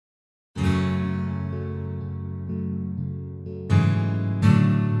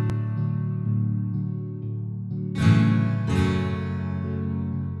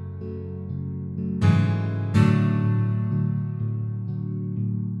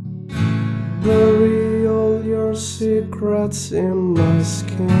bury all your secrets in my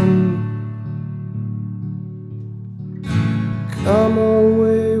skin. Come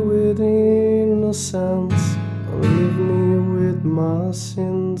away with innocence, leave me with my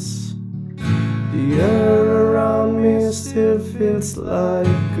sins. The air around me still feels like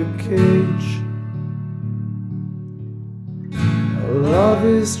a cage. Love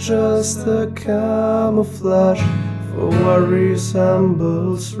is just a camouflage for what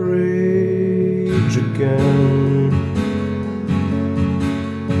resembles rage again.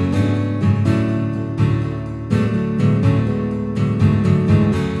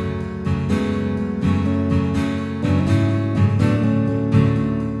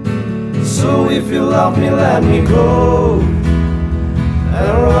 So if you love me, let me go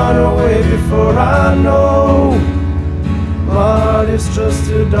and run away before I know. My heart is just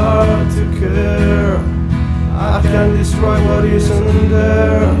too dark to care. I can't destroy what isn't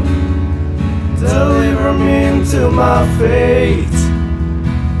there. Deliver me into my fate.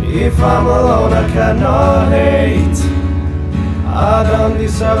 If I'm alone, I cannot hate. I don't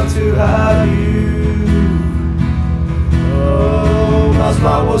deserve to have you. Oh, my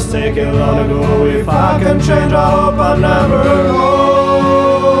spot was taken long ago. If I can change, I hope I never go.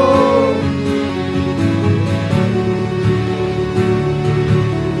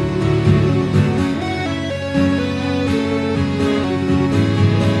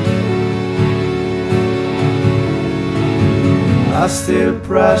 I still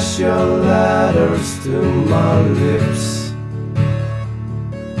press your letters to my lips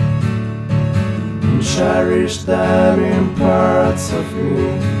and cherish them in parts of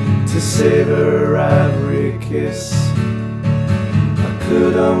me to savor every kiss. I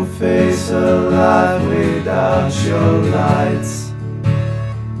couldn't face a life without your lights,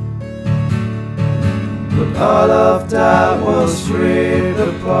 but all of that was ripped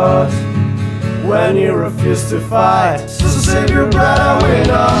apart when you refused to fight. So save your breath, I will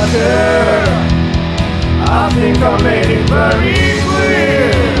not care. I think I made it very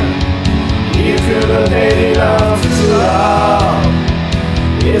clear. You couldn't hate enough to love.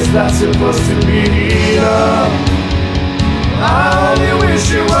 Is that supposed to be enough? I only wish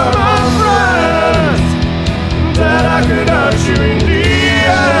you were my friend, that I could hurt you in the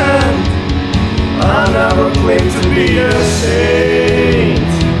end. I never claimed to be a saint.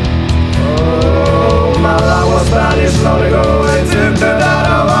 Oh, my love was vanished long ago. It took the doubt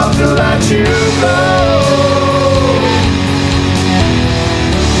of love to let you go.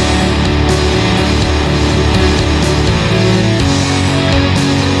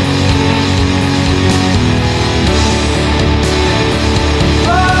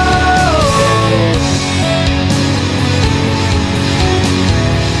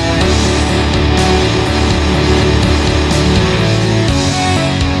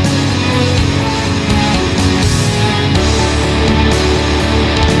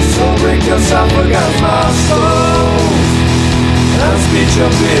 Yourself against my soul and speak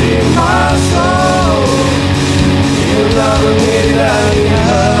your pity in my soul. You never needed any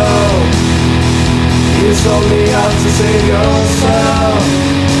help. You sold me out to save yourself,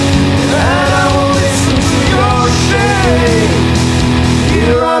 and I won't listen to your shame. You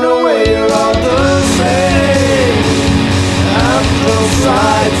run away, you're all the same. I'm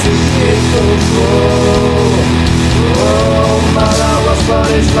trying to keep control. Oh, my love was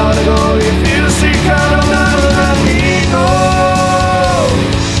punished long ago. If you see kind of never let me go.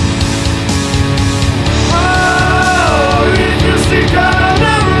 Oh, if you see kind